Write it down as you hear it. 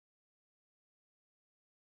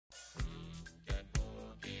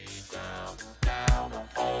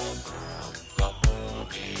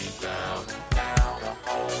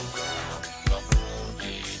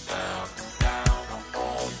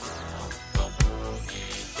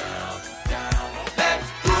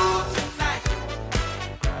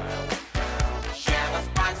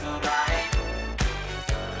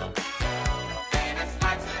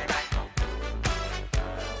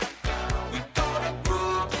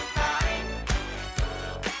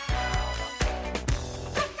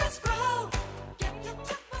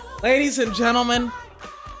Ladies and gentlemen,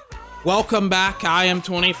 welcome back. I am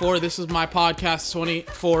 24. This is my podcast,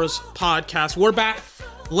 24's podcast. We're back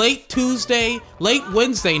late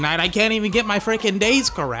Wednesday night. I can't even get my freaking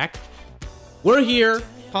days correct. We're here.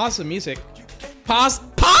 Pause the music. Pause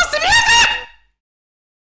the music!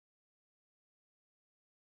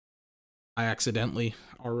 I accidentally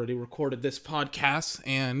already recorded this podcast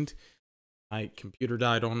and my computer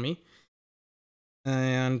died on me.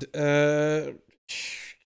 And,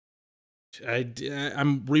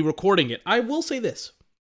 I'm re-recording it. I will say this.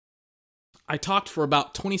 I talked for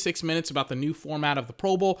about 26 minutes about the new format of the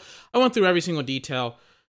Pro Bowl. I went through every single detail.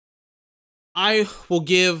 I will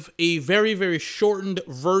give a very, very shortened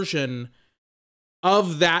version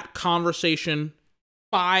of that conversation,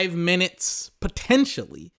 5 minutes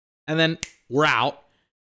potentially, and then we're out.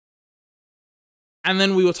 And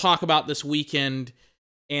then we will talk about this weekend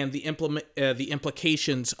and the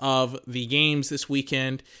implications of the games this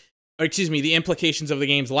weekend. Or excuse me, the implications of the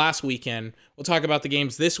games last weekend. We'll talk about the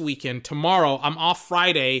games this weekend. Tomorrow, I'm off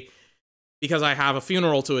Friday because I have a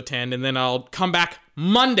funeral to attend, and then I'll come back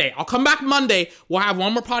Monday. We'll have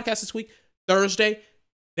one more podcast this week, Thursday.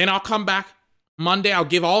 Then I'll come back Monday. I'll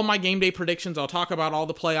give all my game day predictions. I'll talk about all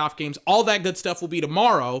the playoff games. All that good stuff will be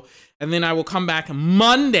tomorrow. And then I will come back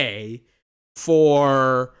Monday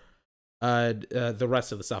for the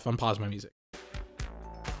rest of the stuff. Unpause my music.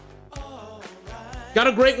 Got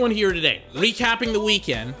a great one here today. Recapping the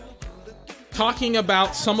weekend. Talking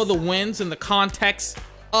about some of the wins in the context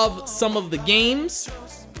of some of the games.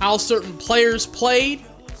 How certain players played.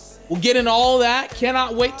 We'll get into all that.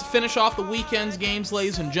 Cannot wait to finish off the weekend's games,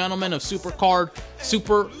 ladies and gentlemen, of Super Wild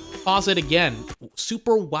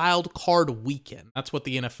Card Weekend. That's what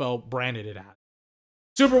the NFL branded it as.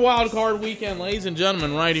 Super Wild Card Weekend, ladies and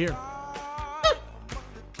gentlemen, right here.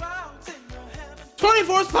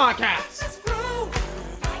 24th podcast.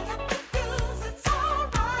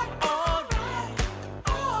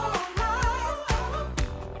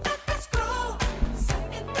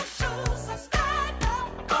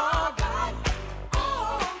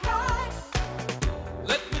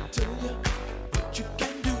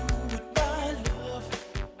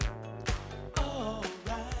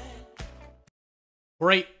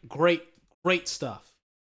 Great stuff.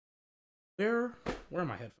 Where are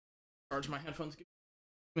my headphones? Charge my headphones. Give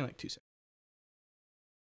me like 2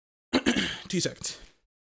 seconds. 2 seconds.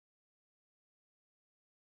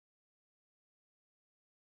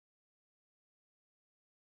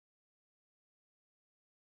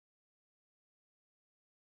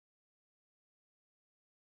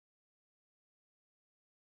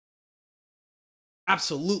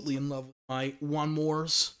 Absolutely in love with my One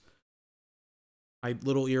Mores. My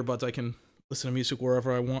little earbuds, I can listen to music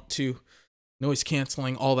wherever I want to. Noise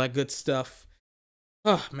canceling, all that good stuff.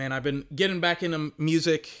 Oh, man, I've been getting back into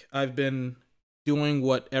music. I've been doing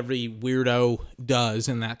what every weirdo does,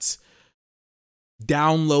 and that's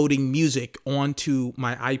downloading music onto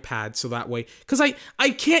my iPad so that way. Because I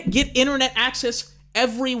can't get internet access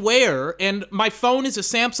everywhere, and my phone is a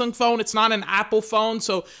Samsung phone. It's not an Apple phone,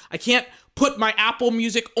 so I can't put my Apple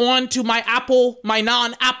Music onto my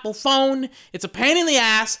non-Apple phone. It's a pain in the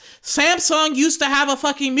ass. Samsung used to have a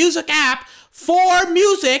fucking music app for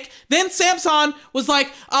music. Then Samsung was like,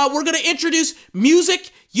 we're going to introduce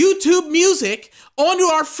YouTube Music onto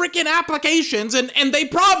our freaking applications. And they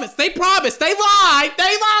promised. They lied.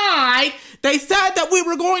 They said that we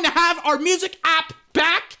were going to have our music app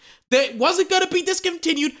back. That it wasn't going to be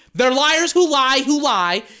discontinued. They're liars who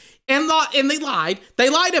lie. And they lied. They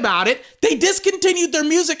lied about it. They discontinued their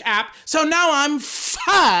music app. So now I'm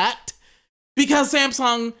fucked because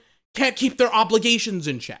Samsung can't keep their obligations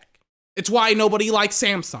in check. It's why nobody likes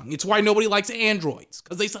Samsung. It's why nobody likes Androids,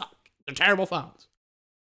 because they suck. They're terrible phones.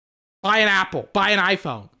 Buy an Apple. Buy an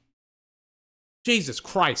iPhone. Jesus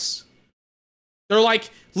Christ. They're like,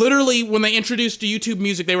 literally, when they introduced YouTube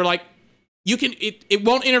Music, they were like, it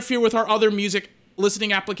won't interfere with our other music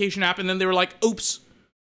listening application app. And then they were like, oops.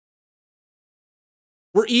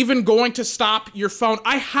 We're even going to stop your phone.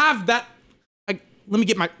 I have that.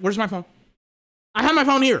 Where's my phone? I have my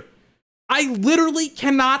phone here. I literally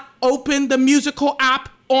cannot open the musical app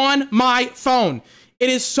on my phone. It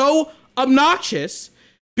is so obnoxious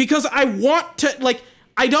because I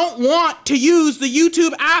don't want to use the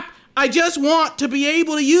YouTube app. I just want to be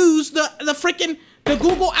able to use the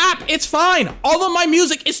Google app. It's fine. All of my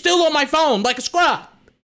music is still on my phone like a scrub.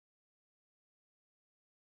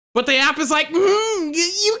 But the app is like,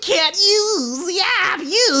 you can't use the app,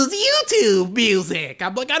 use YouTube Music.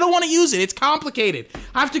 I'm like, I don't want to use it. It's complicated.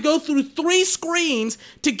 I have to go through 3 screens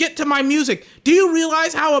to get to my music. Do you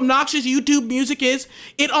realize how obnoxious YouTube Music is?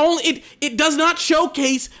 It does not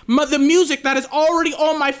showcase the music that is already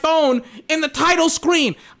on my phone in the title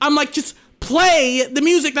screen. I'm like, just play the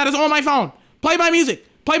music that is on my phone. Play my music.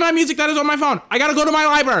 Play my music that is on my phone. I gotta go to my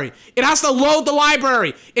library. It has to load the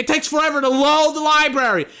library. It takes forever to load the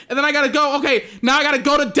library. And then I gotta go, okay, now I gotta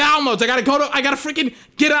go to downloads. I gotta freaking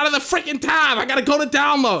get out of the freaking tab. I gotta go to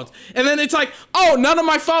downloads. And then it's like, oh, none of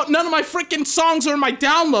my freaking songs are in my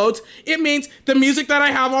downloads. It means the music that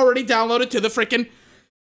I have already downloaded to the freaking,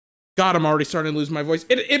 God, I'm already starting to lose my voice.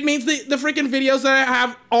 It means the freaking videos that I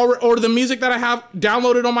have or the music that I have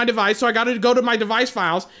downloaded on my device. So I got to go to my device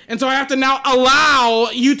files, and so I have to now allow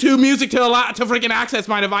YouTube Music to freaking access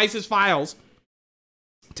my device's files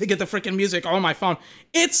to get the freaking music on my phone.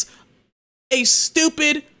 It's a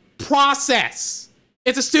stupid process.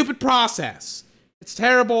 It's a stupid process. It's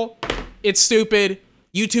terrible. It's stupid.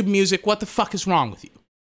 YouTube Music, what the fuck is wrong with you?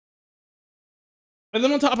 And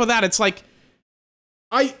then on top of that, it's like,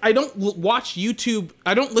 I don't watch YouTube.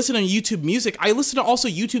 I don't listen to YouTube Music. I listen to also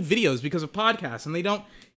YouTube videos because of podcasts, and they don't.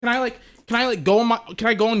 Can I go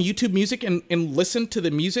on YouTube Music and listen to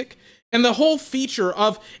the music? And the whole feature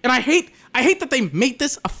of, and I hate that they made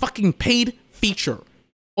this a fucking paid feature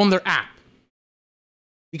on their app,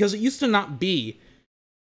 because it used to not be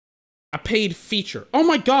a paid feature. Oh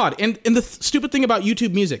my God. And the stupid thing about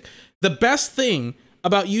YouTube Music, the best thing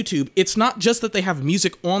about YouTube, it's not just that they have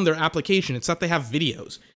music on their application, it's that they have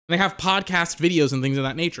videos. And they have podcast videos and things of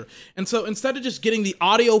that nature. And so instead of just getting the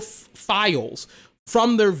audio files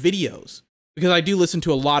from their videos, because I do listen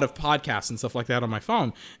to a lot of podcasts and stuff like that on my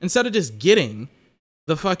phone, instead of just getting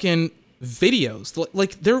the fucking videos,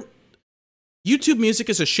 like YouTube Music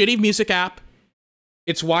is a shitty music app.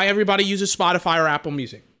 It's why everybody uses Spotify or Apple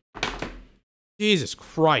Music. Jesus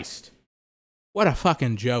Christ. What a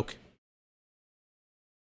fucking joke.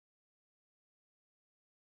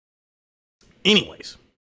 Anyways,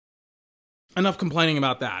 enough complaining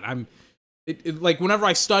about that. Like whenever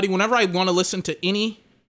I study, whenever I want to listen to any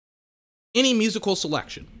musical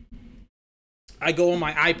selection, I go on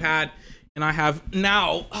my iPad, and I have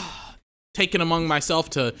now taken among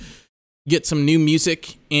myself to get some new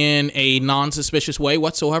music in a non-suspicious way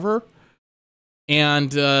whatsoever.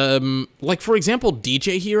 And like for example,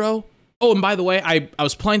 DJ Hero. Oh, and by the way, I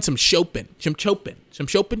was playing some Chopin,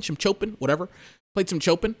 whatever. Played some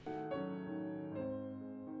Chopin.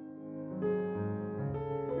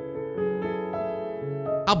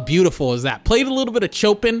 How beautiful is that? Played a little bit of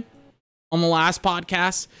Chopin on the last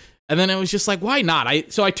podcast, and then it was just like, why not?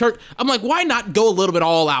 I'm like, why not go a little bit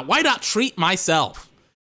all out? Why not treat myself?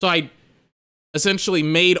 So I essentially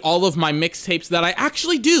made all of my mixtapes that I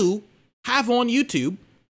actually do have on YouTube.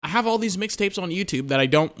 I have all these mixtapes on YouTube that I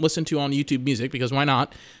don't listen to on YouTube Music, because why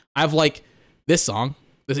not? I have like this song,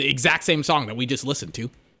 the exact same song that we just listened to.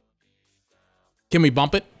 Can we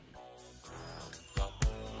bump it?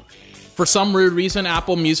 For some weird reason,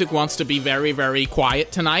 Apple Music wants to be very, very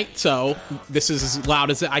quiet tonight, so this is as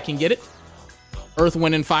loud as I can get it. Earth,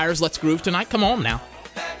 Wind, and Fire's Let's Groove Tonight. Come on now.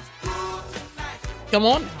 Come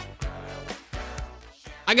on.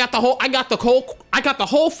 I got the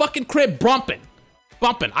whole fucking crib bumping.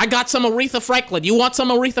 I got some Aretha Franklin. You want some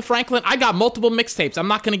Aretha Franklin? I got multiple mixtapes. I'm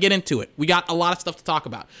not going to get into it. We got a lot of stuff to talk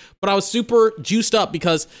about. But I was super juiced up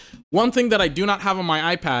because one thing that I do not have on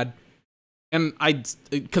my iPad, and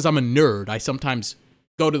because I'm a nerd, I sometimes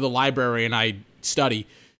go to the library and I study.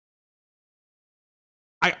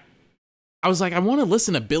 I was like, I want to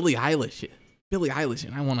listen to Billie Eilish, and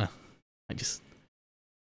I just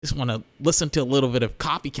want to listen to a little bit of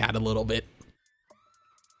Copycat a little bit.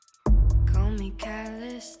 Call me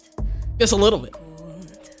calloused, just a little bit.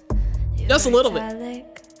 Just a little bit.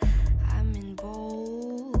 I'm in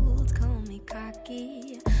bold, call me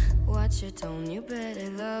cocky. Watch your tone, you better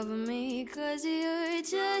love me, 'cause you're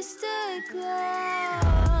just a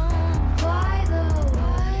clown. Why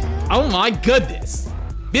though? Oh my goodness.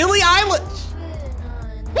 Billie Eilish.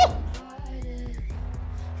 Woo!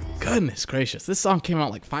 Goodness gracious. This song came out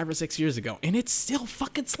like 5 or 6 years ago, and it still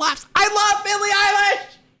fucking slaps. I love Billie Eilish!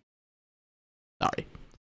 Sorry.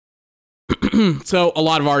 So, a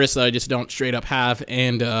lot of artists that I just don't straight up have,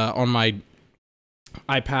 and on my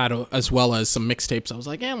iPad, as well as some mixtapes, I was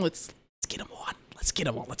like, let's get them on. Let's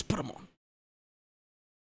put them on.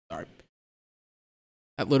 Sorry.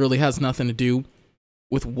 That literally has nothing to do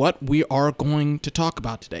with what we are going to talk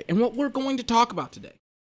about today. And what we're going to talk about today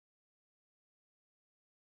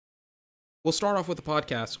we'll start off with the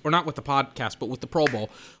podcast, or not with the podcast, but with the Pro Bowl.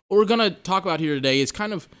 What we're going to talk about here today is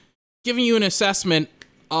kind of giving you an assessment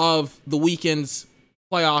of the weekend's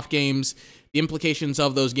playoff games, the implications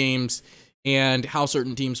of those games, and how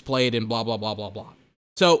certain teams played, and blah, blah, blah, blah, blah.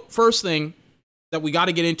 So, first thing that we got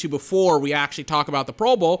to get into before we actually talk about the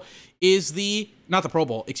Pro Bowl is the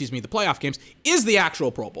playoff games, is the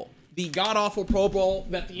actual Pro Bowl. The god-awful Pro Bowl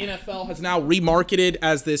that the NFL has now remarketed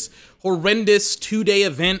as this horrendous 2-day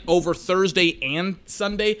event over Thursday and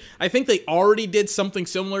Sunday. I think they already did something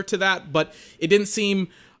similar to that, but it didn't seem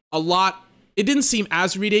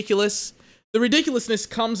as ridiculous. The ridiculousness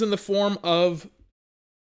comes in the form of,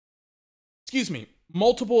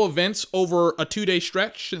 multiple events over a 2-day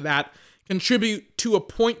stretch that contribute to a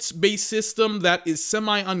points-based system that is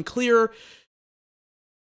semi-unclear.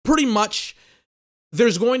 Pretty much,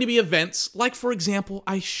 there's going to be events like, for example,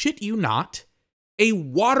 I shit you not, a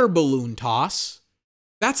water balloon toss.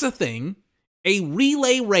 That's a thing. A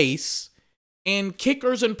relay race, and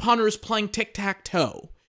kickers and punters playing tic-tac-toe.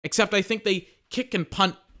 Except I think they kick and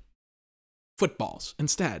punt footballs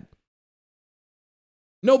instead.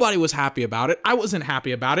 Nobody was happy about it. I wasn't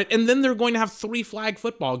happy about it. And then they're going to have 3 flag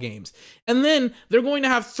football games. And then they're going to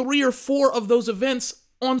have 3 or 4 of those events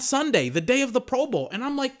on Sunday, the day of the Pro Bowl. And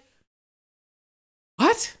I'm like,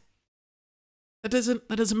 what? That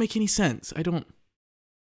doesn't make any sense. I don't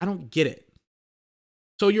get it.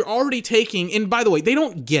 So you're already taking, and by the way, they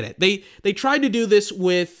don't get it. They tried to do this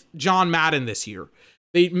with John Madden this year.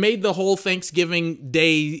 They made the whole Thanksgiving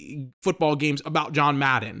Day football games about John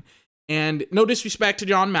Madden. And no disrespect to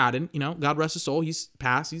John Madden, God rest his soul, he's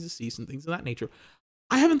passed, he's deceased, and things of that nature.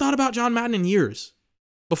 I haven't thought about John Madden in years,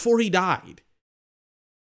 before he died.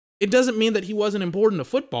 It doesn't mean that he wasn't important to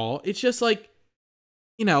football. It's just like,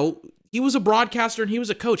 he was a broadcaster and he was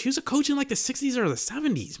a coach. He was a coach in like the 60s or the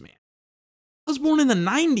 70s, man. I was born in the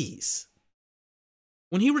 90s.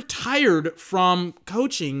 When he retired from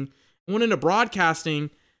coaching and went into broadcasting,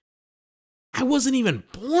 I wasn't even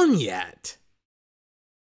born yet.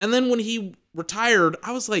 And then when he retired,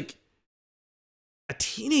 I was like a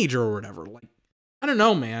teenager or whatever. Like, I don't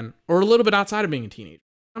know, man. Or a little bit outside of being a teenager.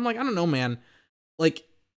 I'm like, I don't know, man. Like,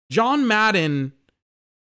 John Madden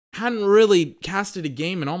hadn't really casted a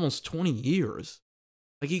game in almost 20 years.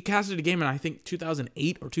 Like, he casted a game in, I think,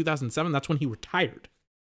 2008 or 2007. That's when he retired.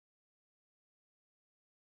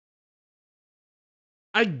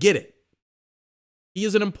 I get it. He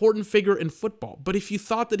is an important figure in football. But if you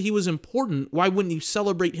thought that he was important, why wouldn't you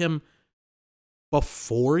celebrate him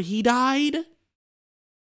before he died?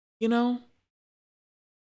 And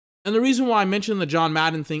the reason why I mentioned the John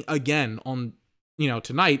Madden thing again on,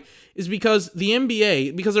 tonight is because the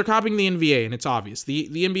NBA, because they're copying the NBA, and it's obvious. The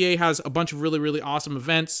NBA has a bunch of really, really awesome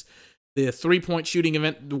events. The 3-point shooting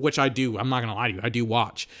event, which I'm not going to lie to you, I do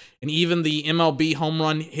watch. And even the MLB home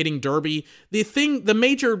run hitting derby. The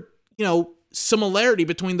major, similarity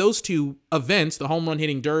between those two events, the home run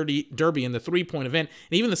hitting derby and the 3-point event,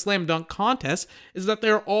 and even the slam dunk contest, is that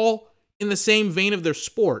they're all in the same vein of their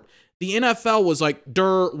sport. The NFL was like,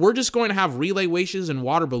 we're just going to have relay races and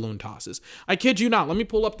water balloon tosses. I kid you not. Let me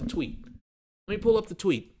pull up the tweet.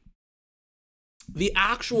 The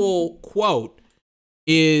actual quote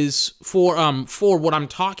is for what I'm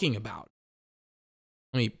talking about.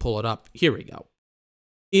 Let me pull it up. Here we go.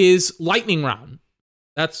 Is lightning round.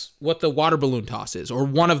 That's what the water balloon toss is, or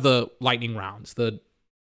one of the lightning rounds.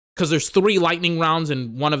 Because there's 3 lightning rounds,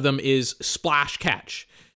 and one of them is splash catch.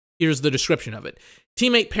 Here's the description of it.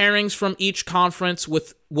 Teammate pairings from each conference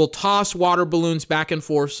will toss water balloons back and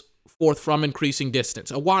forth from increasing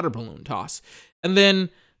distance. A water balloon toss. And then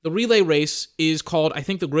the relay race is called, I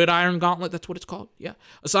think, the Gridiron Gauntlet. That's what it's called. Yeah.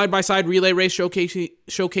 A side-by-side relay race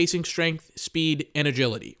showcasing strength, speed, and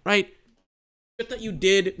agility. Right? That you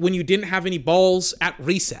did when you didn't have any balls at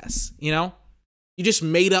recess, You just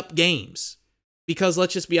made up games. Because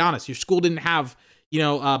let's just be honest, your school didn't have,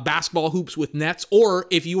 basketball hoops with nets, or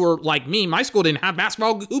if you were like me, my school didn't have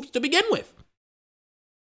basketball hoops to begin with.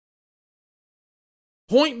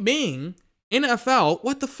 Point being, NFL,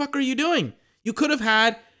 what the fuck are you doing? You could have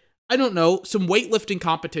had, I don't know, some weightlifting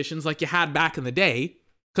competitions like you had back in the day,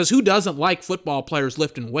 because who doesn't like football players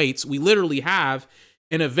lifting weights? We literally have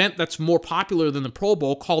an event that's more popular than the Pro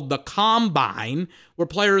Bowl called the Combine, where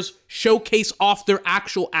players showcase off their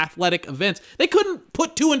actual athletic events. They couldn't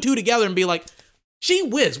put 2 and 2 together and be like, gee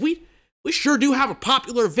whiz, we sure do have a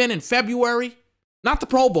popular event in February. Not the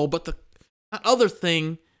Pro Bowl, but the other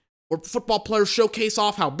thing where football players showcase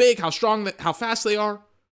off how big, how strong, how fast they are,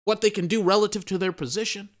 what they can do relative to their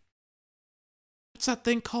position. What's that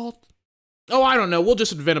thing called? Oh, I don't know. We'll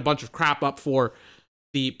just invent a bunch of crap up for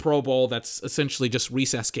the Pro Bowl that's essentially just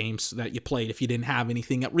recess games that you played if you didn't have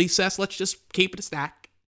anything at recess. Let's just keep it a stack.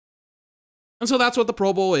 And so that's what the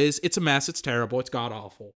Pro Bowl is. It's a mess. It's terrible. It's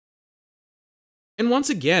god-awful. And once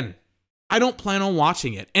again, I don't plan on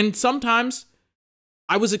watching it. And sometimes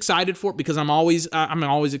I was excited for it because I'm always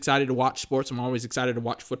excited to watch sports. I'm always excited to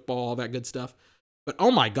watch football, all that good stuff. But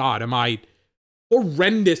oh my God, am I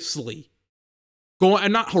horrendously going,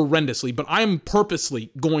 and not horrendously, but I am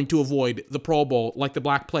purposely going to avoid the Pro Bowl like the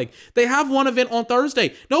Black Plague. They have one event on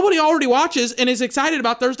Thursday. Nobody already watches and is excited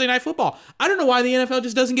about Thursday Night Football. I don't know why the NFL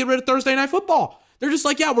just doesn't get rid of Thursday Night Football. They're just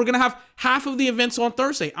like, yeah, we're going to have half of the events on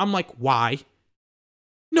Thursday. I'm like, why?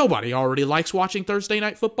 Nobody already likes watching Thursday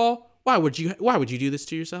Night Football. Why would you do this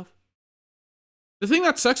to yourself? The thing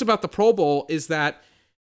that sucks about the Pro Bowl is that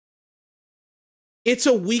it's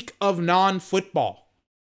a week of non-football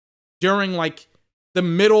during like the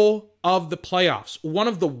middle of the playoffs. One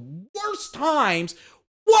of the worst times.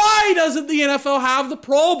 Why doesn't the NFL have the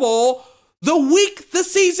Pro Bowl the week the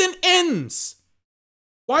season ends?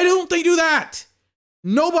 Why don't they do that?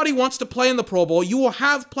 Nobody wants to play in the Pro Bowl. You will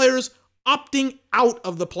have players opting out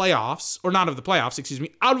of the playoffs, or not of the playoffs,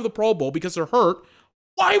 out of the Pro Bowl because they're hurt.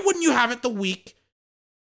 Why wouldn't you have it the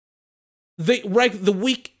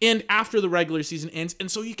weekend after the regular season ends,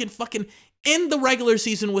 and so you can fucking end the regular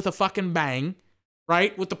season with a fucking bang,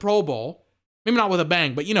 right? With the Pro Bowl. Maybe not with a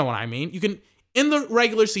bang, but you know what I mean. You can end the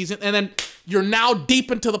regular season, and then you're now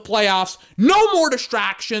deep into the playoffs. No more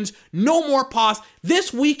distractions, no more pause.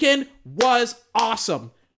 This weekend was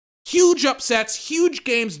awesome. Huge upsets, huge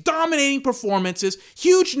games, dominating performances,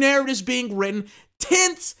 huge narratives being written,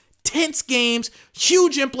 tense games,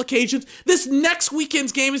 huge implications. This next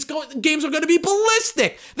weekend's games are going to be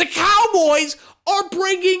ballistic. The Cowboys are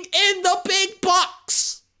bringing in the big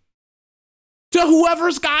bucks to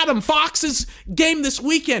whoever's got them. Fox's game this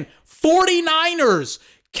weekend, 49ers,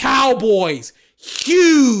 Cowboys.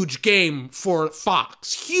 Huge game for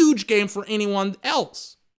Fox. Huge game for anyone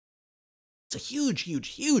else. It's a huge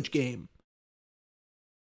game.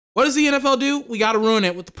 What does the NFL do? We got to ruin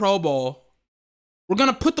it with the Pro Bowl. We're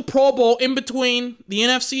going to put the Pro Bowl in between the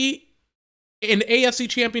NFC and AFC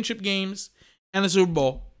championship games and the Super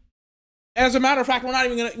Bowl. As a matter of fact, we're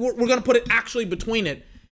going to put it actually between it.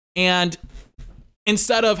 And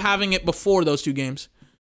instead of having it before those two games.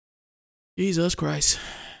 Jesus Christ.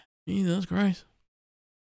 There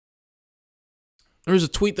was a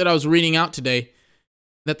tweet that I was reading out today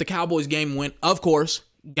that the Cowboys game went, of course,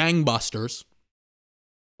 gangbusters.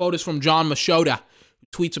 Quote is from John Machota, who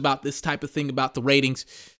tweets about this type of thing, about the ratings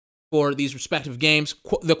for these respective games.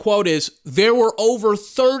 The quote is, there were over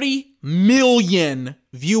 30 million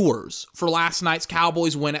viewers for last night's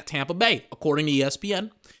Cowboys win at Tampa Bay, according to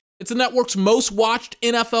ESPN. It's the network's most watched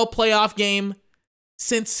NFL playoff game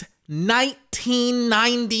since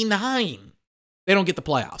 1999. They don't get the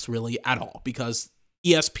playoffs, really, at all, because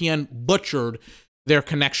ESPN butchered their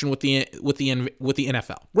connection with the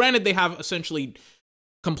NFL. Granted, they have essentially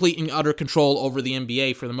complete and utter control over the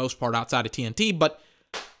NBA for the most part outside of TNT, but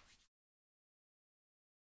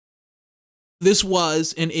this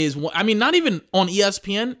was and is, I mean, not even on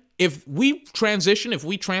ESPN. If we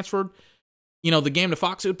transferred, the game to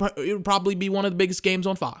Fox, it would probably be one of the biggest games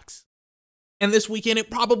on Fox. And this weekend,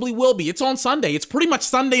 it probably will be. It's on Sunday. It's pretty much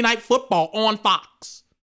Sunday Night Football on Fox.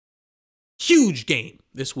 Huge game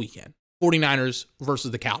this weekend. 49ers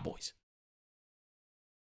versus the Cowboys.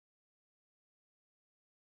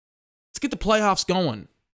 Let's get the playoffs going.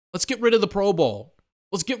 Let's get rid of the Pro Bowl.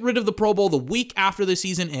 Let's get rid of the Pro Bowl the week after the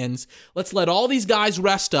season ends. Let's let all these guys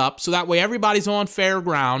rest up so that way everybody's on fair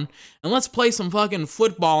ground. And let's play some fucking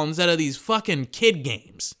football instead of these fucking kid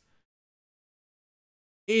games.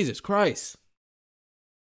 Jesus Christ.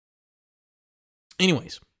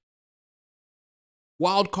 Anyways.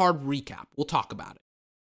 Wild card recap. We'll talk about it.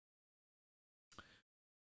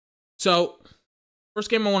 So, first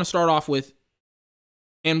game I want to start off with,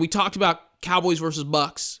 and we talked about Cowboys versus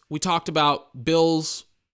Bucks. We talked about Bills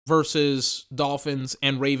versus Dolphins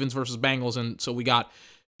and Ravens versus Bengals, and so we got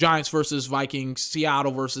Giants versus Vikings,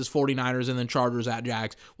 Seattle versus 49ers, and then Chargers at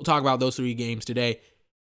Jags. We'll talk about those three games today.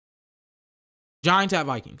 Giants at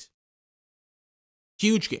Vikings.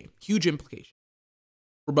 Huge game, huge implication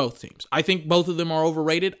for both teams. I think both of them are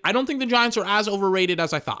overrated. I don't think the Giants are as overrated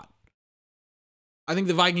as I thought. I think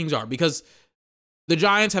the Vikings are, because the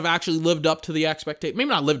Giants have actually lived up to the expectation.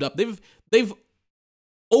 Maybe not lived up. They've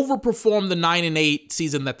overperformed the 9-8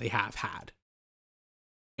 season that they have had.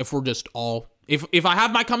 If we're just all, if I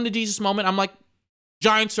have my come to Jesus moment, I'm like,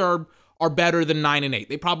 Giants are better than 9-8.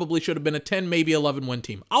 They probably should have been a 10, maybe 11 win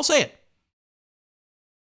team. I'll say it.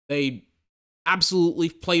 They absolutely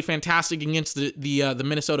played fantastic against the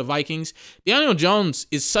Minnesota Vikings. Daniel Jones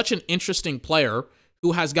is such an interesting player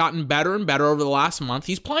who has gotten better and better over the last month.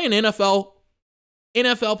 He's playing NFL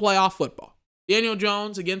playoff football. Daniel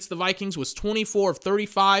Jones against the Vikings was 24 of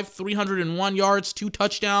 35, 301 yards, 2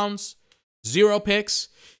 touchdowns, 0 picks.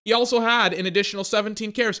 He also had an additional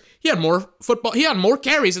 17 carries. He had more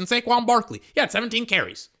carries than Saquon Barkley. He had 17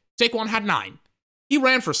 carries. Saquon had 9. He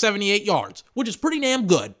ran for 78 yards, which is pretty damn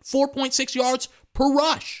good. 4.6 yards per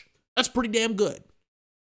rush. That's pretty damn good.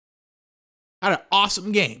 Had an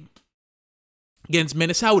awesome game against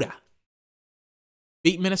Minnesota.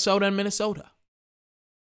 Beat Minnesota in Minnesota.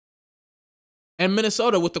 And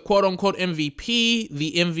Minnesota with the quote-unquote MVP,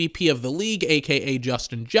 the MVP of the league, a.k.a.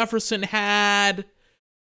 Justin Jefferson, had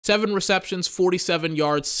 7 receptions, 47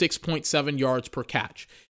 yards, 6.7 yards per catch.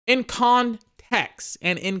 In context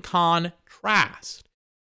and in contrast,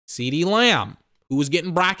 CeeDee Lamb, who was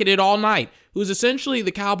getting bracketed all night, who was essentially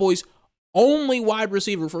the Cowboys' only wide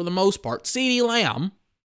receiver for the most part, CeeDee Lamb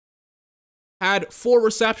had 4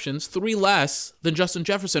 receptions, 3 less than Justin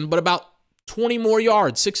Jefferson, but about 20 more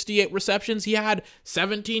yards, 68 receptions. He had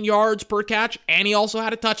 17 yards per catch, and he also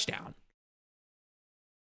had a touchdown.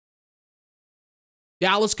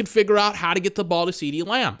 Dallas could figure out how to get the ball to CeeDee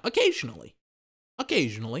Lamb, occasionally.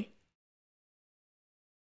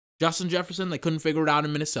 Justin Jefferson, they couldn't figure it out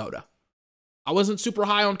in Minnesota. I wasn't super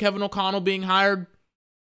high on Kevin O'Connell being hired.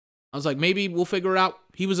 I was like, maybe we'll figure it out.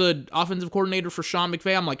 He was an offensive coordinator for Sean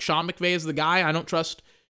McVay. I'm like, Sean McVay is the guy. I don't trust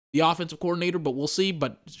the offensive coordinator, but we'll see.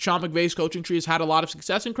 But Sean McVay's coaching tree has had a lot of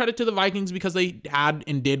success, and credit to the Vikings because they had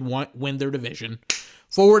and did win their division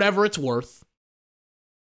for whatever it's worth.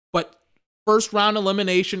 But first round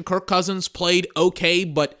elimination, Kirk Cousins played okay,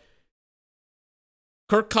 but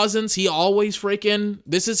Kirk Cousins, he always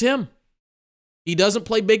this is him. He doesn't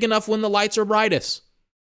play big enough when the lights are brightest.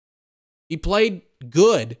 He played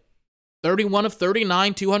good. 31 of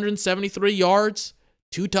 39, 273 yards,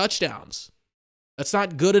 2 touchdowns. That's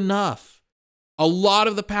not good enough. A lot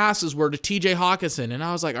of the passes were to TJ Hawkinson, and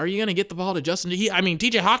I was like, are you going to get the ball to Justin?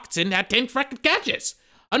 TJ Hawkinson had 10 freaking catches,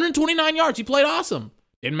 129 yards. He played awesome.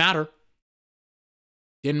 Didn't matter.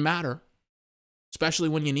 Especially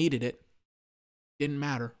when you needed it. Didn't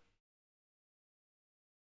matter.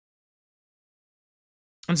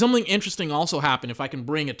 And something interesting also happened, if I can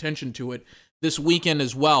bring attention to it, this weekend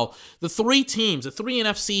as well. The 3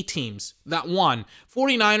 NFC teams that won,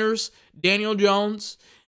 49ers, Daniel Jones,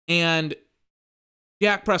 and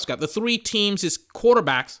Dak Prescott, the 3 teams, his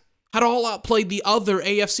quarterbacks, had all outplayed the other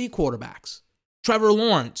AFC quarterbacks. Trevor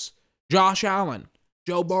Lawrence, Josh Allen,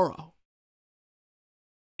 Joe Burrow.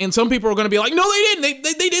 And some people are going to be like, no, they didn't.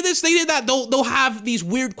 They did this, they did that. They'll have these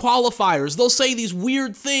weird qualifiers. They'll say these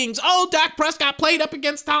weird things. Oh, Dak Prescott played up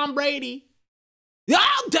against Tom Brady.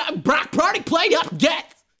 Oh, Brock Purdy played up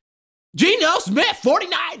against Geno Smith,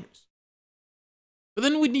 49ers. But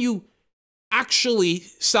then when you actually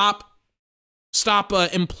stop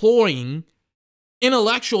employing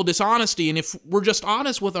intellectual dishonesty, and if we're just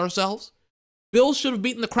honest with ourselves, Bills should have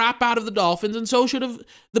beaten the crap out of the Dolphins, and so should have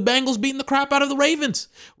the Bengals beaten the crap out of the Ravens.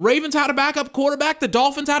 Ravens had a backup quarterback. The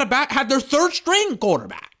Dolphins had their third-string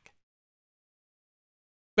quarterback.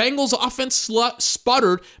 Bengals offense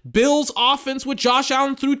sputtered. Bills offense with Josh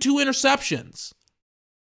Allen threw 2 interceptions.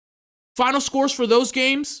 Final scores for those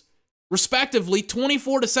games, respectively,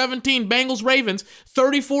 24-17 Bengals Ravens,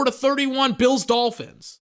 34-31 Bills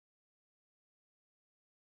Dolphins.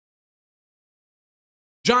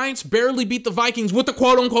 Giants barely beat the Vikings with the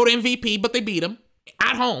quote-unquote MVP, but they beat them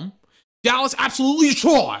at home. Dallas absolutely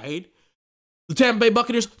destroyed the Tampa Bay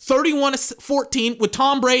Buccaneers 31-14 with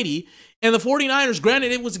Tom Brady. And the 49ers,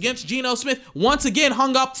 granted it was against Geno Smith, once again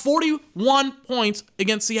hung up 41 points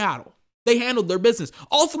against Seattle. They handled their business.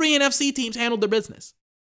 All 3 NFC teams handled their business.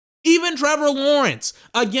 Even Trevor Lawrence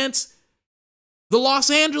against the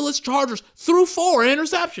Los Angeles Chargers threw 4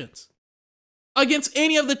 interceptions. Against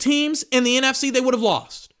any of the teams in the NFC, they would have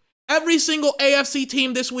lost. Every single AFC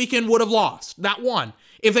team this weekend would have lost. That one.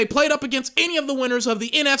 If they played up against any of the winners of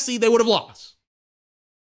the NFC, they would have lost.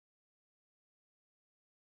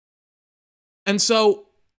 And so,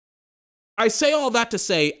 I say all that to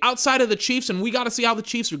say, outside of the Chiefs, and we got to see how the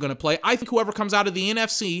Chiefs are going to play, I think whoever comes out of the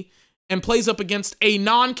NFC and plays up against a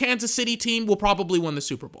non-Kansas City team will probably win the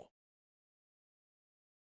Super Bowl.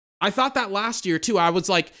 I thought that last year, too. I was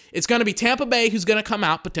like, it's going to be Tampa Bay who's going to come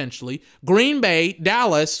out, potentially, Green Bay,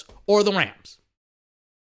 Dallas, or the Rams.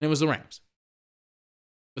 And it was the Rams.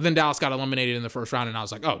 But then Dallas got eliminated in the first round, and I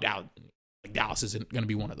was like, oh, Dallas isn't going to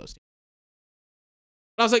be one of those teams.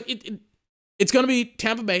 But I was like, it's going to be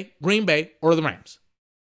Tampa Bay, Green Bay, or the Rams.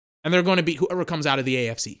 And they're going to beat whoever comes out of the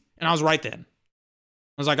AFC. And I was right then.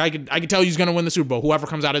 I was like, I could tell you who's going to win the Super Bowl, whoever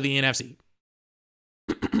comes out of the NFC.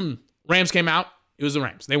 Rams came out. It was the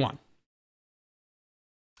Rams. They won.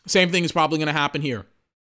 Same thing is probably going to happen here.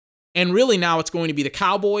 And really now it's going to be the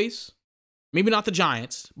Cowboys, maybe not the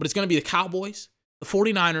Giants, but it's going to be the Cowboys, the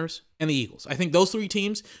 49ers, and the Eagles. I think those three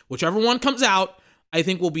teams, whichever one comes out, I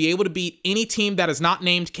think will be able to beat any team that is not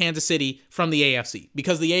named Kansas City from the AFC.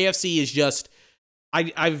 Because the AFC is just,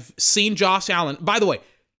 I've seen Josh Allen. By the way,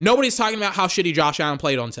 nobody's talking about how shitty Josh Allen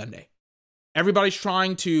played on Sunday. Everybody's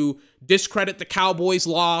trying to discredit the Cowboys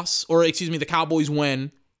loss, or excuse me, the Cowboys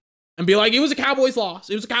win, and be like, it was a Cowboys loss.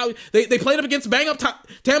 It was a Cowboys. They played up against bang up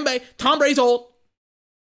Tom Brady's old.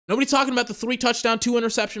 Nobody's talking about the 3-touchdown,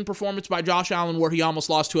 2-interception performance by Josh Allen where he almost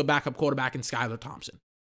lost to a backup quarterback in Skylar Thompson.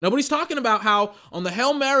 Nobody's talking about how on the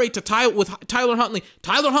Hail Mary to Tyler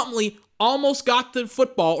Huntley almost got the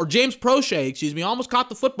football, or James Prochet, excuse me, almost caught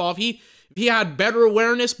the football. If he had better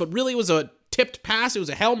awareness, but really it was a tipped pass. It was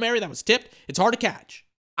a Hail Mary that was tipped. It's hard to catch.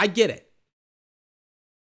 I get it.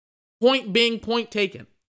 Point being, point taken.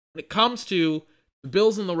 When it comes to the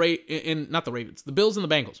Bills and the Bills and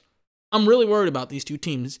the Bengals, I'm really worried about these two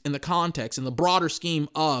teams in the context, in the broader scheme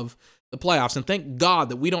of the playoffs. And thank God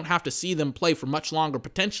that we don't have to see them play for much longer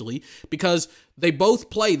potentially, because they both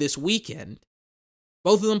play this weekend.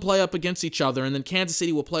 Both of them play up against each other, and then Kansas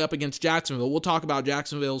City will play up against Jacksonville. We'll talk about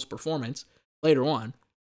Jacksonville's performance later on.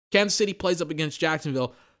 Kansas City plays up against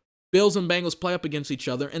Jacksonville. Bills and Bengals play up against each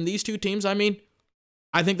other. And these two teams, I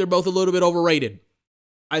think they're both a little bit overrated.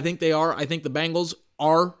 I think they are. I think the Bengals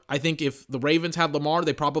are. I think if the Ravens had Lamar,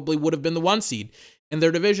 they probably would have been the 1 seed in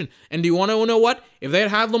their division. And do you want to know what? If they had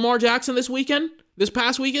had Lamar Jackson this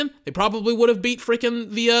past weekend, they probably would have beat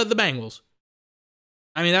freaking the Bengals.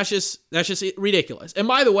 I mean, that's just ridiculous. And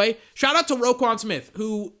by the way, shout out to Roquan Smith,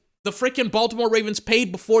 who the freaking Baltimore Ravens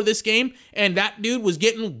paid before this game, and that dude was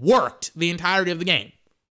getting worked the entirety of the game.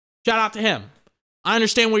 Shout out to him. I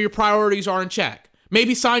understand where your priorities are in check.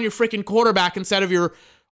 Maybe sign your freaking quarterback instead of your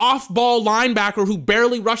off-ball linebacker who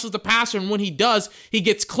barely rushes the passer, and when he does, he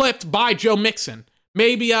gets clipped by Joe Mixon.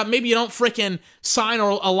 Maybe you don't freaking sign a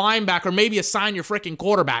linebacker. Maybe you sign your freaking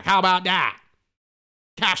quarterback. How about that?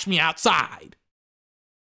 Cash me outside.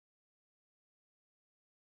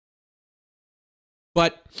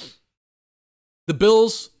 But the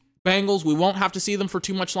Bills, Bengals, we won't have to see them for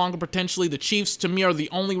too much longer, potentially. The Chiefs, to me, are the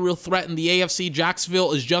only real threat in the AFC.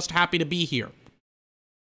 Jacksonville is just happy to be here.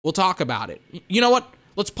 We'll talk about it. You know what?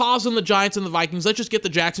 Let's pause on the Giants and the Vikings. Let's just get the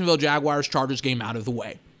Jacksonville Jaguars-Chargers game out of the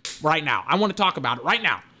way right now. I want to talk about it right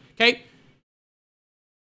now, okay?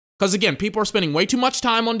 Because, again, people are spending way too much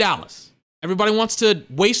time on Dallas. Everybody wants to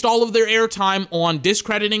waste all of their airtime on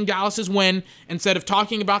discrediting Dallas's win instead of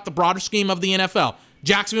talking about the broader scheme of the NFL.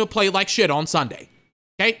 Jacksonville played like shit on Sunday,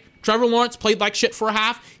 okay? Trevor Lawrence played like shit for a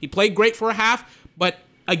half. He played great for a half, but,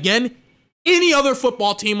 again, any other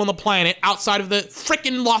football team on the planet outside of the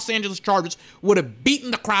freaking Los Angeles Chargers would have beaten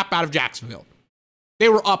the crap out of Jacksonville. They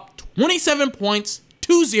were up 27 points,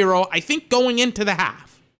 2-0, I think going into the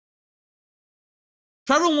half.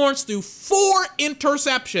 Trevor Lawrence threw 4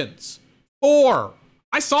 interceptions. 4.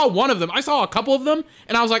 I saw one of them. I saw a couple of them,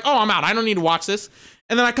 and I was like, oh, I'm out. I don't need to watch this.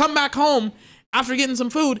 And then I come back home after getting some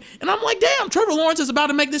food, and I'm like, damn, Trevor Lawrence is about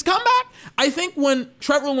to make this comeback. I think when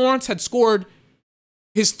Trevor Lawrence had scored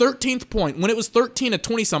his 13th point, when it was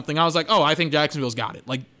 13-20-something, I was like, oh, I think Jacksonville's got it.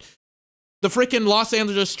 Like, the freaking Los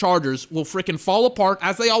Angeles Chargers will freaking fall apart,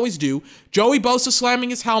 as they always do. Joey Bosa slamming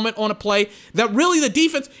his helmet on a play that really the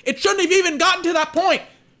defense, it shouldn't have even gotten to that point.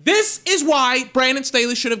 This is why Brandon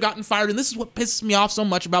Staley should have gotten fired, and this is what pisses me off so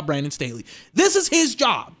much about Brandon Staley. This is his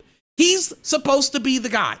job. He's supposed to be the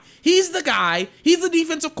guy. He's the guy. He's the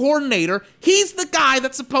defensive coordinator. He's the guy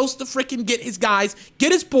that's supposed to freaking get his guys,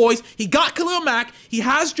 get his boys. He got Khalil Mack. He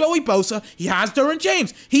has Joey Bosa. He has Derwin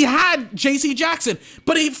James. He had J.C. Jackson.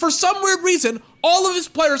 But for some weird reason, all of his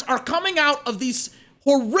players are coming out of these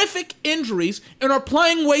horrific injuries and are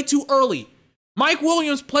playing way too early. Mike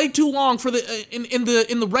Williams played too long for the in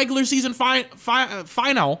the regular season finale.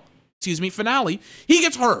 He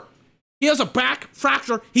gets hurt. He has a back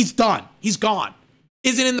fracture. He's done. He's gone.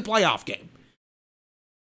 Isn't in the playoff game.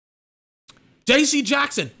 J.C.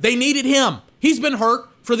 Jackson, they needed him. He's been hurt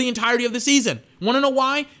for the entirety of the season. Want to know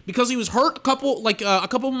why? Because he was hurt a couple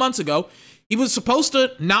of months ago. He was supposed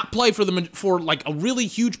to not play for a really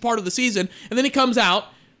huge part of the season, and then he comes out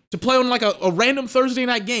to play on like a random Thursday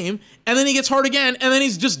night game, and then he gets hurt again, and then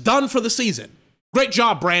he's just done for the season. Great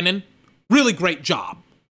job, Brandon. Really great job.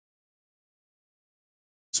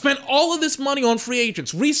 Spent all of this money on free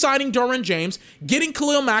agents, re-signing Derwin James, getting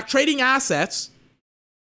Khalil Mack, trading assets,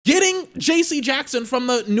 getting J.C. Jackson from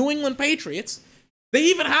the New England Patriots, They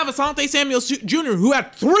even have Asante Samuel Jr., who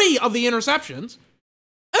had 3 of the interceptions,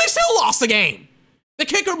 and they still lost the game. The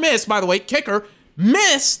kicker missed, by the way. Kicker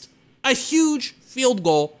missed a huge field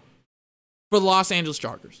goal for the Los Angeles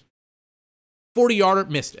Chargers. 40-yarder,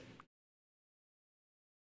 missed it.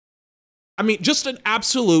 I mean, just an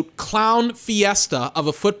absolute clown fiesta of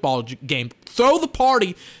a football game. Throw the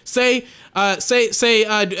party, say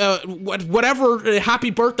whatever happy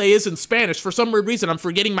birthday is in Spanish. For some weird reason, I'm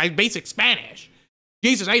forgetting my basic Spanish.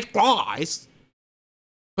 Jesus H. Christ.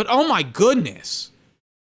 But oh my goodness.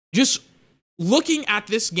 Just looking at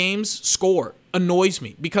this game's score annoys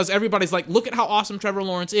me because everybody's like, look at how awesome Trevor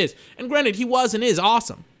Lawrence is. And granted, he was and is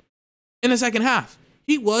awesome in the second half.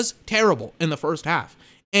 He was terrible in the first half.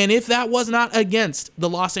 And if that was not against the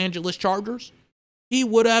Los Angeles Chargers, he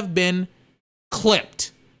would have been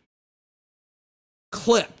clipped.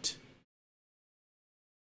 Clipped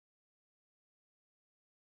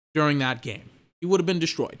during that game. He would have been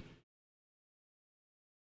destroyed.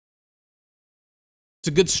 It's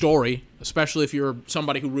a good story, especially if you're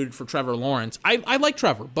somebody who rooted for Trevor Lawrence. I like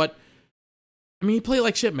Trevor, but I mean, he played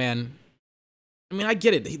like shit, man. I mean, I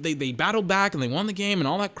get it. They battled back and they won the game and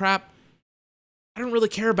all that crap. I don't really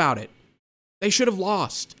care about it. They should have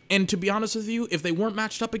lost. And to be honest with you, if they weren't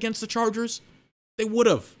matched up against the Chargers, they would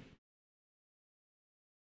have.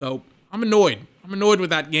 So, I'm annoyed. I'm annoyed with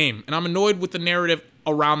that game. And I'm annoyed with the narrative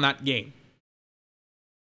around that game.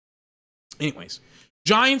 Anyways,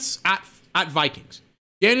 Giants at Vikings.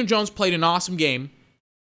 Daniel Jones played an awesome game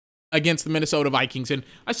against the Minnesota Vikings. And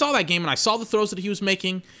I saw that game and I saw the throws that he was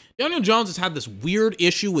making. Daniel Jones has had this weird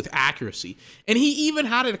issue with accuracy. And he even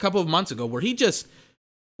had it a couple of months ago where he just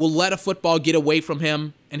will let a football get away from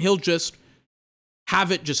him and he'll just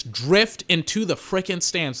have it just drift into the frickin'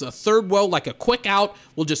 stands. The third row, like a quick out,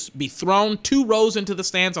 will just be thrown 2 rows into the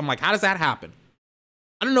stands. I'm like, how does that happen?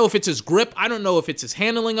 I don't know if it's his grip. I don't know if it's his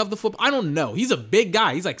handling of the football. I don't know. He's a big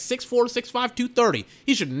guy. He's like 6'4", 6'5", 230.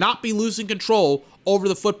 He should not be losing control over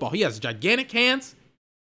the football. He has gigantic hands.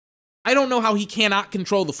 I don't know how he cannot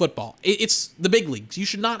control the football. It's the big leagues. You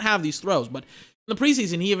should not have these throws. But in the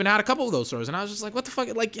preseason, he even had a couple of those throws. And I was just like, what the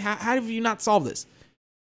fuck? Like, how have you not solved this?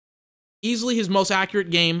 Easily his most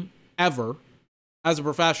accurate game ever as a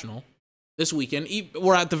professional this weekend.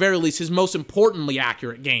 Or at the very least, his most importantly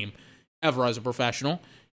accurate game ever as a professional.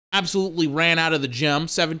 Absolutely ran out of the gym.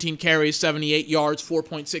 17 carries, 78 yards,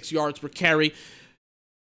 4.6 yards per carry.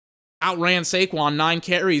 Outran Saquon, 9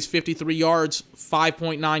 carries, 53 yards,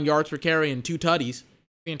 5.9 yards per carry, and 2 tutties.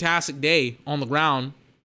 Fantastic day on the ground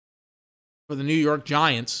for the New York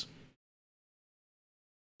Giants.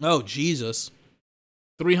 Oh, Jesus.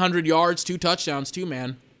 300 yards, 2 touchdowns too,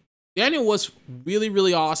 man. Daniel was really,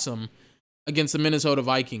 really awesome against the Minnesota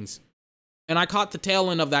Vikings. And I caught the tail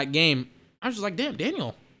end of that game. I was just like, damn,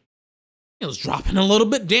 Daniel's dropping a little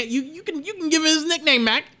bit. You can give him his nickname,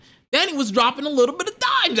 Mac. Danny was dropping a little bit of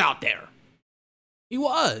dimes out there. He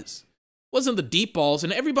was. Wasn't the deep balls,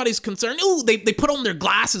 and everybody's concerned. Ooh, they put on their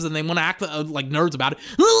glasses and they want to act like nerds about it.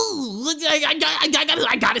 Ooh,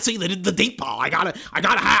 I gotta see the deep ball. I gotta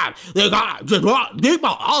have deep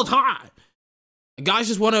ball all the time. Guys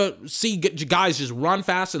just want to see guys just run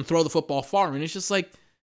fast and throw the football far, and it's just like,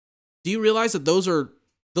 do you realize that those are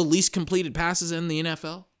the least completed passes in the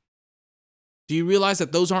NFL? Do you realize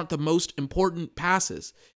that those aren't the most important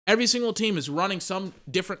passes? Every single team is running some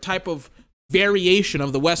different type of variation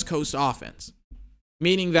of the West Coast offense,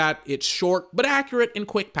 meaning that it's short but accurate and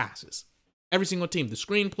quick passes. Every single team. The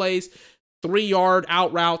screen plays, 3-yard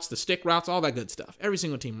out routes, the stick routes, all that good stuff. Every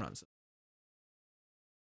single team runs it.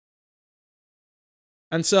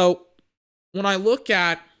 And so when I look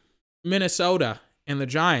at Minnesota and the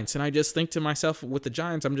Giants, and I just think to myself with the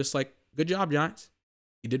Giants, I'm just like, good job, Giants.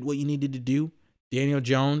 You did what you needed to do. Daniel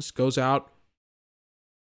Jones goes out,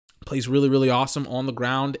 plays really, really awesome on the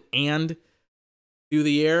ground and through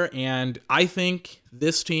the air. And I think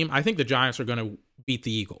this team, I think the Giants are going to beat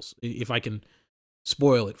the Eagles, if I can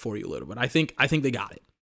spoil it for you a little bit. I think they got it.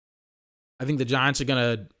 I think the Giants are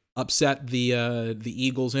going to upset the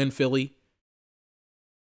Eagles in Philly.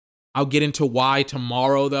 I'll get into why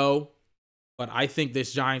tomorrow, though. But I think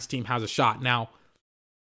this Giants team has a shot. Now,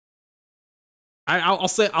 I'll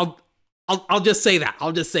just say that.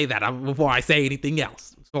 I'll just say that before I say anything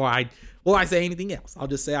else. Before I say anything else, I'll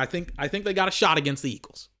just say I think they got a shot against the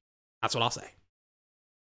Eagles. That's what I'll say.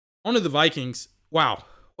 On to the Vikings. Wow,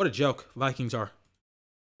 what a joke Vikings are.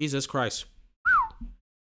 Jesus Christ.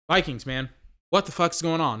 Vikings, man. What the fuck's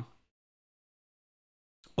going on?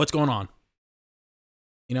 What's going on?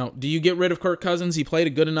 You know, do you get rid of Kirk Cousins? He played a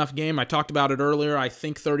good enough game. I talked about it earlier. I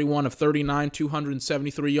think 31 of 39,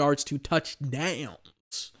 273 yards, 2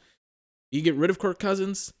 touchdowns. You get rid of Kirk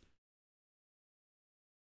Cousins,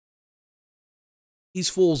 he's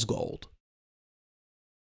fool's gold.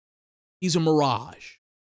 He's a mirage.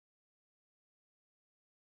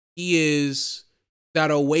 He is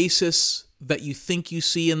that oasis that you think you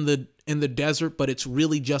see in the desert, but it's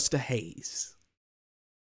really just a haze.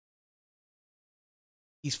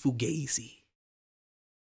 He's fugazi.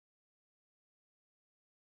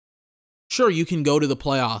 Sure, you can go to the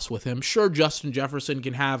playoffs with him. Sure, Justin Jefferson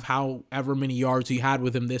can have however many yards he had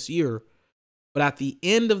with him this year. But at the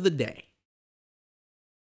end of the day,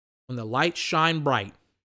 when the lights shine bright,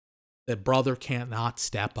 that brother cannot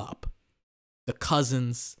step up. The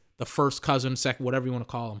cousins, the first cousin, second, whatever you want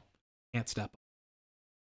to call him, can't step up.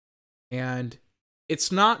 And it's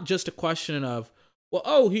not just a question of, well,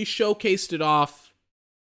 oh, he showcased it off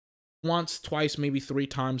once, twice, maybe 3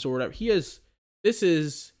 times or whatever. This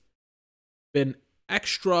has been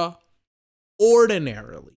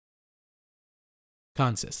extraordinarily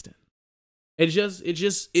consistent.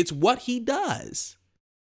 It's what he does.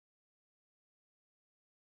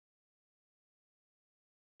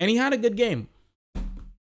 And he had a good game,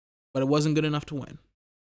 but it wasn't good enough to win.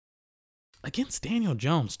 Against Daniel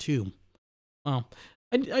Jones, too. Oh,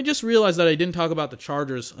 I just realized that I didn't talk about the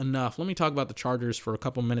Chargers enough. Let me talk about the Chargers for a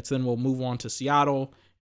couple minutes, then we'll move on to Seattle,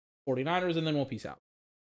 49ers, and then we'll peace out.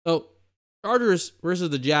 So, Chargers versus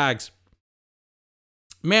the Jags.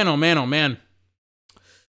 Man, oh man, oh man.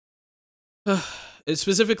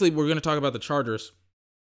 Specifically, we're going to talk about the Chargers.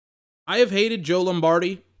 I have hated Joe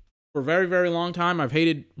Lombardi for a very, very long time. I've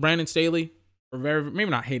hated Brandon Staley for maybe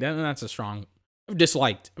not hate, that's a strong. I've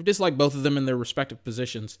disliked both of them in their respective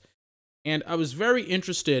positions. And I was very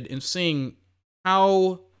interested in seeing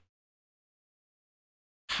how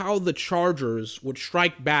the Chargers would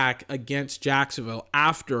strike back against Jacksonville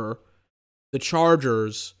after the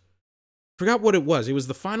Chargers. I forgot what it was. It was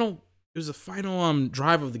the final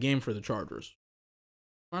drive of the game for the Chargers.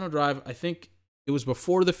 Final drive, I think it was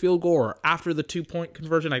before the field goal or after the 2-point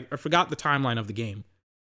conversion. I forgot the timeline of the game.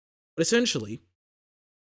 But essentially,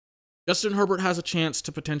 Justin Herbert has a chance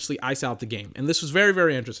to potentially ice out the game. And this was very,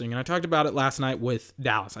 very interesting. And I talked about it last night with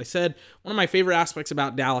Dallas. I said one of my favorite aspects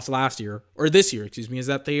about Dallas this year, is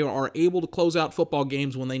that they are able to close out football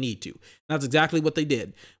games when they need to. And that's exactly what they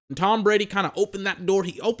did. When Tom Brady kind of opened that door,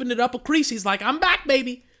 he opened it up a crease. He's like, I'm back,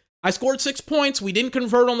 baby. I scored 6 points. We didn't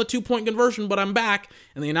convert on the 2-point conversion, but I'm back.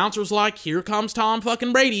 And the announcer was like, here comes Tom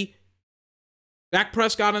fucking Brady. Dak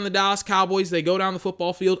Prescott and the Dallas Cowboys, they go down the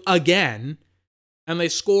football field again. And they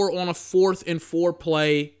score on a 4th and 4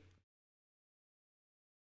 play,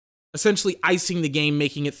 essentially icing the game,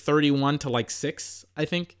 making it 31-6, I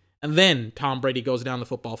think. And then Tom Brady goes down the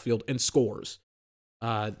football field and scores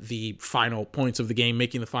the final points of the game,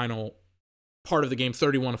 making the final part of the game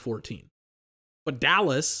 31-14. But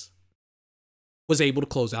Dallas was able to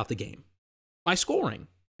close out the game by scoring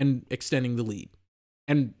and extending the lead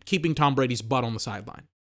and keeping Tom Brady's butt on the sideline.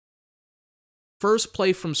 First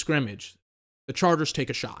play from scrimmage, the Chargers take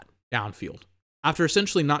a shot downfield. After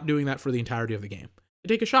essentially not doing that for the entirety of the game,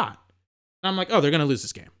 they take a shot. And I'm like, oh, they're going to lose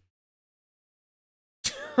this game.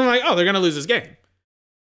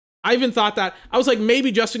 I even thought that. I was like,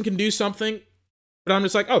 maybe Justin can do something. But I'm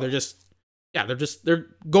just like, oh, they're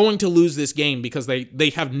going to lose this game because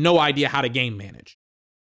they have no idea how to game manage.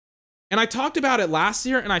 And I talked about it last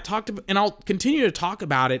year, and I'll continue to talk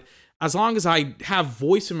about it as long as I have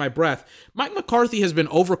voice in my breath. Mike McCarthy has been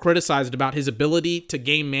over-criticized about his ability to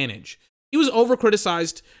game manage. He was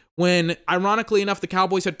over-criticized when, ironically enough, the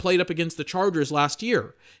Cowboys had played up against the Chargers last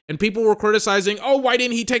year. And people were criticizing, oh, why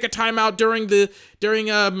didn't he take a timeout during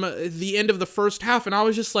the end of the first half? And I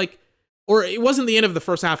was just like, or it wasn't the end of the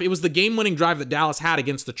first half. It was the game-winning drive that Dallas had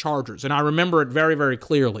against the Chargers. And I remember it very, very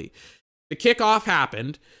clearly. The kickoff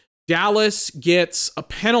happened. Dallas gets a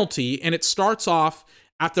penalty, and it starts off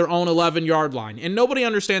at their own 11-yard line. And nobody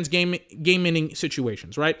understands game-ending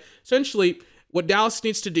situations, right? Essentially, what Dallas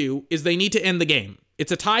needs to do is they need to end the game.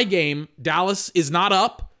 It's a tie game. Dallas is not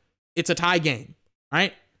up. It's a tie game,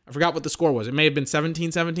 right? I forgot what the score was. It may have been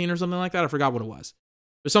 17-17 or something like that. I forgot what it was.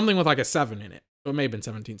 There's something with like a 7 in it. So it may have been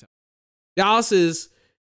 17-17. Dallas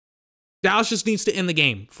just needs to end the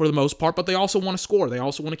game for the most part, but they also want to score. They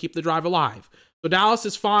also want to keep the drive alive. So Dallas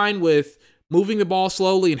is fine with moving the ball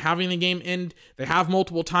slowly and having the game end. They have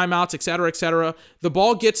multiple timeouts, et cetera, et cetera. The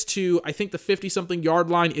ball gets to, I think, the 50-something yard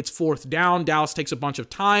line. It's 4th down. Dallas takes a bunch of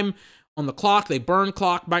time on the clock. They burn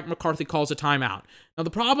clock. Mike McCarthy calls a timeout. Now, the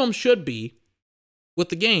problem should be with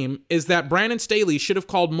the game is that Brandon Staley should have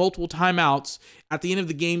called multiple timeouts at the end of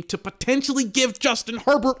the game to potentially give Justin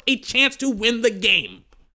Herbert a chance to win the game.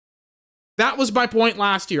 That was my point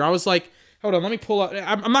last year. I was like, Hold on, let me pull up.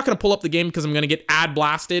 I'm not going to pull up the game because I'm going to get ad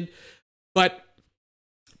blasted. But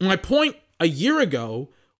my point a year ago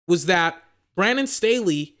was that Brandon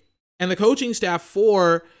Staley and the coaching staff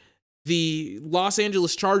for the Los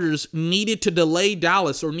Angeles Chargers needed to delay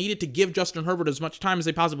Dallas, or needed to give Justin Herbert as much time as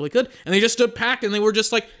they possibly could. And they just stood packed, and they were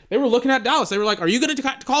just like, they were looking at Dallas. They were like, are you going to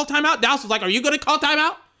call timeout? Dallas was like, are you going to call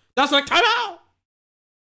timeout? Dallas was like, timeout.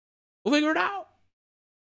 We'll figure it out.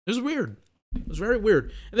 It was weird. It was very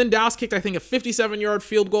weird. And then Dallas kicked, I think, a 57-yard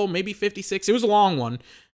field goal, maybe 56. It was a long one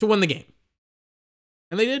to win the game.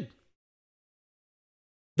 And they did.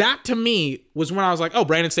 That, to me, was when I was like, oh,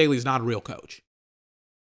 Brandon Staley's not a real coach.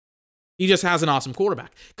 He just has an awesome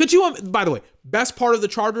quarterback. Could you, by the way, best part of the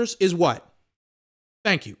Chargers is what?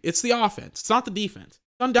 Thank you. It's the offense. It's not the defense.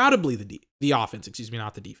 It's undoubtedly the offense,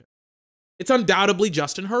 not the defense. It's undoubtedly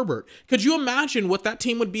Justin Herbert. Could you imagine what that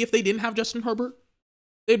team would be if they didn't have Justin Herbert?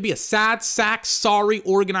 They'd be a sad sack sorry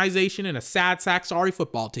organization and a sad sack sorry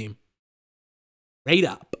football team. Straight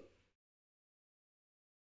up.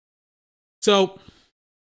 So,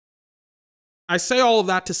 I say all of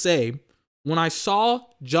that to say, when I saw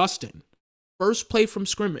Justin first play from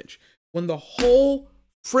scrimmage, when the whole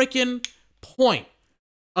freaking point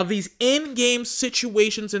of these in-game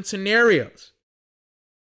situations and scenarios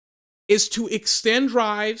is to extend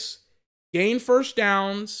drives, gain first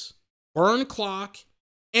downs, burn clock,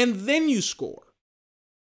 and then you score.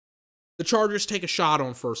 The Chargers take a shot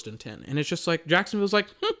on 1st and 10. And it's just like, Jacksonville's like,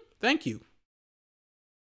 thank you.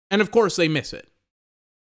 And of course they miss it.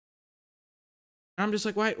 And I'm just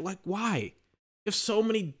like, why? Why? You have so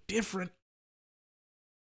many different.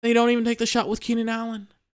 They don't even take the shot with Keenan Allen.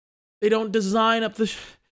 They don't design up the.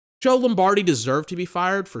 Joe Lombardi deserved to be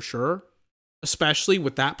fired for sure, especially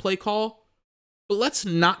with that play call. But let's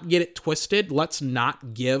not get it twisted. Let's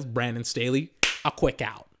not give Brandon Staley a quick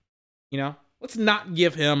out. You know, let's not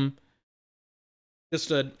give him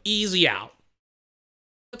just an easy out.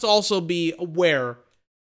 Let's also be aware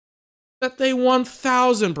that they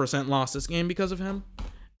 1,000% lost this game because of him.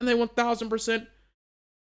 And they 1,000%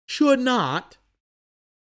 should not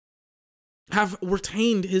have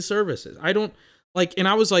retained his services. I don't like, and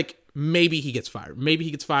I was like, maybe he gets fired. Maybe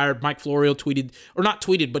he gets fired. Mike Florio tweeted, or not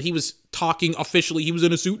tweeted, but he was talking officially. He was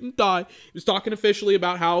in a suit and tie. He was talking officially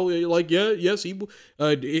about how, like,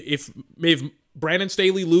 if Brandon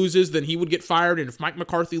Staley loses, then he would get fired. And if Mike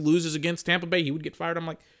McCarthy loses against Tampa Bay, he would get fired. I'm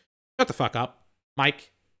like, shut the fuck up,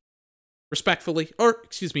 Mike. Respectfully, or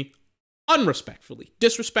excuse me, unrespectfully,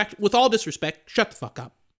 with all disrespect, shut the fuck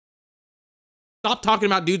up. Stop talking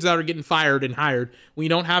about dudes that are getting fired and hired. We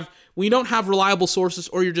don't have reliable sources,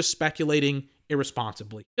 or you're just speculating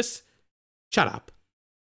irresponsibly. Just shut up.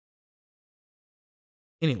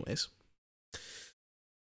 Anyways,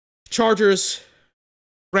 Chargers,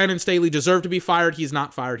 Brandon Staley deserved to be fired. He's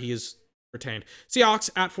not fired. He is retained. Seahawks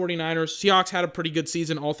at 49ers. Seahawks had a pretty good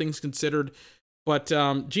season, all things considered. But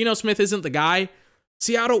Geno Smith isn't the guy.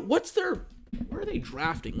 Seattle, where are they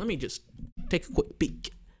drafting? Let me just take a quick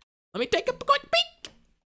peek.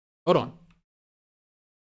 Hold on.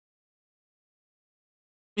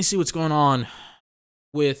 Let me see what's going on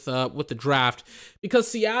with the draft.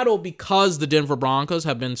 Because the Denver Broncos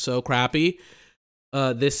have been so crappy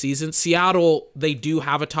this season, Seattle, they do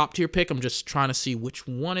have a top-tier pick. I'm just trying to see which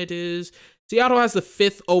one it is. Seattle has the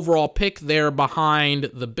 5th overall pick. They're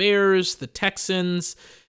behind the Bears, the Texans,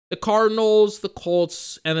 the Cardinals, the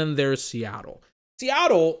Colts, and then there's Seattle.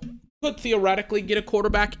 Seattle could theoretically get a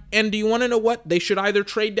quarterback, and do you want to know what? They should either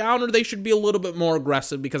trade down or they should be a little bit more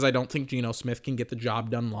aggressive, because I don't think Geno Smith can get the job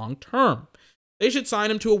done long term. They should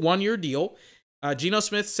sign him to a 1-year deal. Geno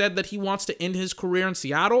Smith said that he wants to end his career in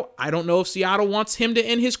Seattle. I don't know if Seattle wants him to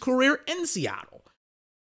end his career in Seattle.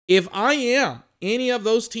 If I am any of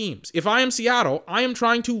those teams, if I am Seattle, I am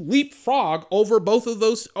trying to leapfrog over both of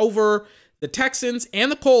those, over the Texans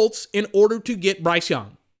and the Colts, in order to get Bryce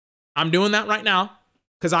Young. I'm doing that right now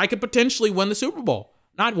because I could potentially win the Super Bowl.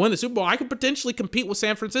 Not win the Super Bowl. I could potentially compete with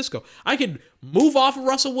San Francisco. I could move off of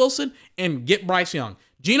Russell Wilson and get Bryce Young.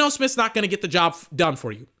 Geno Smith's not going to get the job done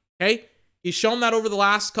for you, okay? He's shown that over the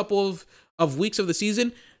last couple of weeks of the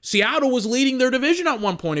season. Seattle was leading their division at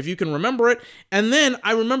one point, if you can remember it. And then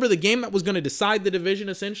I remember the game that was going to decide the division,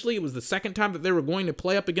 essentially. It was the second time that they were going to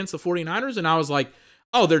play up against the 49ers, and I was like,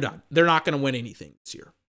 oh, they're done. They're not going to win anything this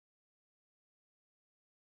year.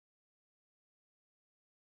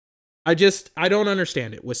 I don't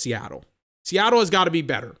understand it with Seattle. Seattle has got to be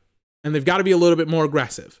better, and they've got to be a little bit more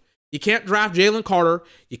aggressive. You can't draft Jalen Carter.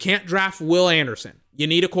 You can't draft Will Anderson. You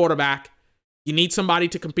need a quarterback. You need somebody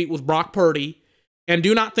to compete with Brock Purdy. And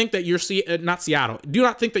do not think that you're not Seattle. Do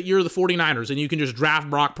not think that you're the 49ers and you can just draft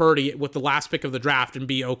Brock Purdy with the last pick of the draft and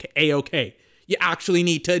be okay. You actually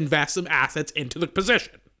need to invest some assets into the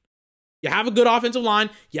position. You have a good offensive line.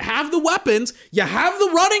 You have the weapons. You have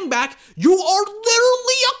the running back. You are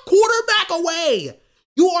literally a quarterback away.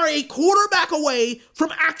 You are a quarterback away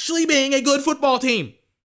from actually being a good football team.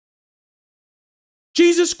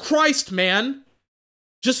 Jesus Christ, man.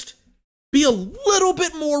 Just be a little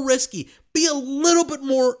bit more risky. Be a little bit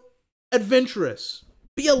more adventurous.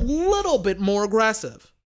 Be a little bit more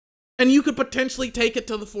aggressive. And you could potentially take it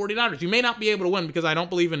to the 49ers. You may not be able to win because I don't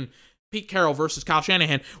believe in Pete Carroll versus Kyle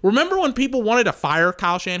Shanahan. Remember when people wanted to fire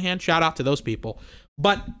Kyle Shanahan? Shout out to those people.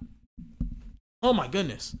 But, oh my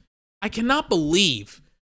goodness. I cannot believe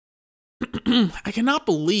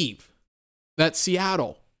that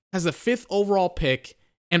Seattle has the 5th overall pick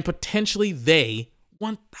and potentially they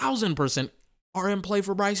 1,000% are in play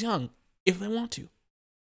for Bryce Young if they want to.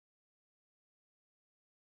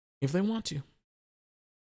 If they want to.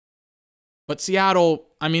 But Seattle,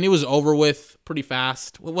 I mean, it was over with pretty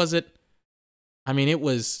fast. What was it? I mean, it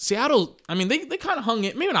was Seattle. I mean, they kind of hung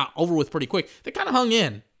in. Maybe not over with pretty quick. They kind of hung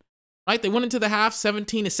in, right? They went into the half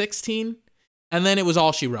 17-16, and then it was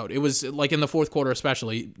all she wrote. It was like in the fourth quarter,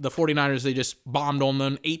 especially the 49ers. They just bombed on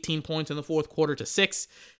them. 18 points in the fourth quarter to 6.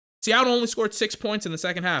 Seattle only scored 6 points in the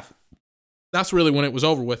second half. That's really when it was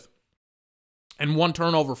over with. And 1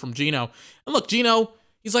 turnover from Geno. And look, Geno,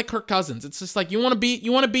 he's like Kirk Cousins. It's just like you want to be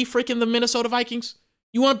freaking the Minnesota Vikings.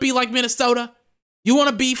 You want to be like Minnesota. You want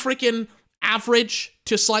to be freaking average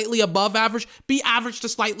to slightly above average. Be average to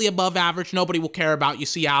slightly above average. Nobody will care about you,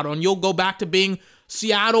 Seattle, and you'll go back to being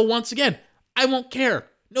Seattle once again. I won't care.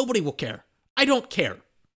 Nobody will care. I don't care.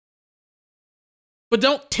 But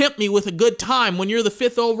don't tempt me with a good time when you're the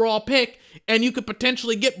 5th overall pick and you could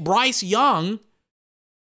potentially get Bryce Young.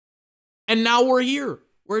 And now we're here.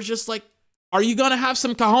 We're just like, are you going to have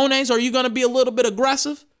some cojones? Are you going to be a little bit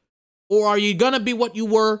aggressive? Or are you going to be what you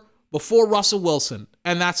were before Russell Wilson?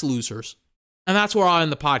 And that's losers. And that's where I'll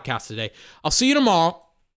end the podcast today. I'll see you tomorrow.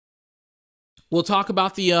 We'll talk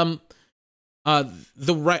about the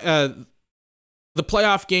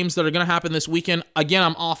playoff games that are going to happen this weekend. Again,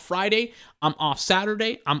 I'm off Friday. I'm off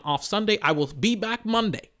Saturday. I'm off Sunday. I will be back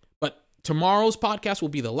Monday. But tomorrow's podcast will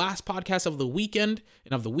be the last podcast of the weekend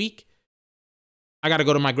and of the week. I got to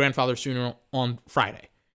go to my grandfather's funeral on Friday.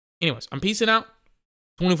 Anyways, I'm peacing out.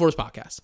 24's podcast.